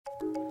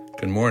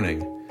Good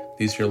morning.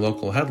 These are your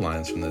local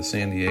headlines from the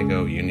San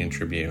Diego Union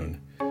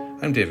Tribune.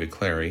 I'm David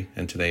Clary,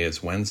 and today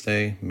is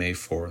Wednesday, May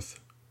 4th.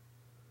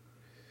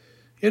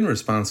 In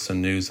response to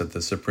news that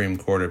the Supreme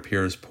Court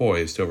appears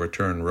poised to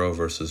overturn Roe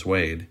v.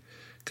 Wade,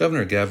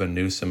 Governor Gavin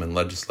Newsom and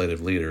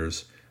legislative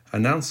leaders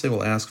announced they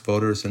will ask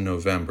voters in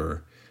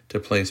November to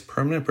place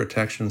permanent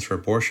protections for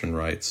abortion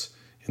rights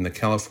in the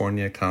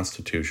California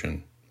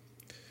Constitution.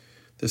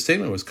 The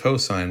statement was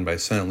co-signed by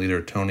Senate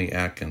Leader Tony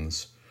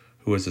Atkins,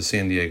 who is a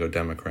San Diego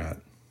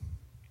Democrat.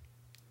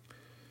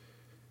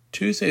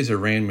 Tuesday's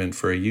arraignment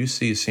for a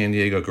UC San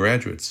Diego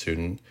graduate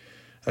student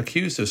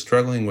accused of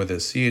struggling with a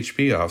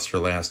CHP officer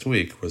last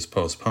week was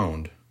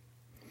postponed.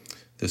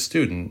 The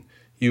student,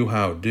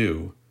 Yu-Hao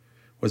Du,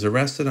 was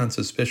arrested on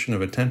suspicion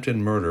of attempted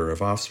murder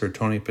of Officer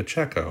Tony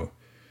Pacheco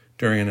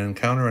during an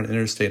encounter on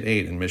Interstate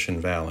 8 in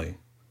Mission Valley.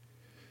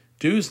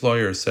 Du's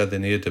lawyers said they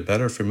needed to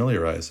better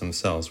familiarize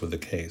themselves with the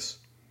case.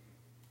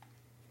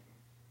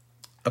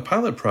 A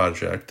pilot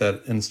project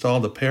that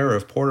installed a pair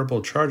of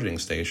portable charging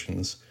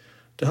stations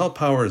to help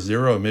power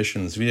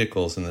zero-emissions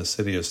vehicles in the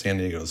city of San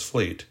Diego's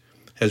fleet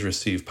has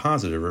received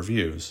positive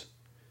reviews.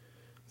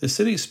 The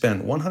city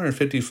spent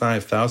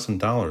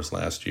 $155,000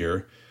 last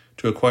year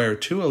to acquire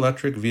 2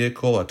 electric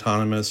vehicle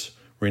autonomous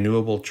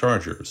renewable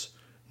chargers,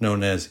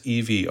 known as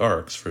EV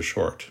ARCs for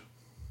short.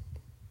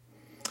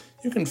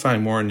 You can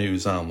find more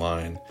news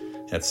online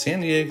at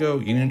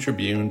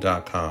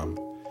SanDiegoUnionTribune.com.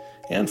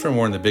 And for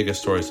more on the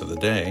biggest stories of the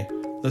day,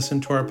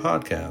 listen to our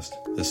podcast,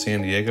 The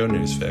San Diego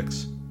News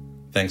Fix.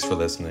 Thanks for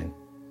listening.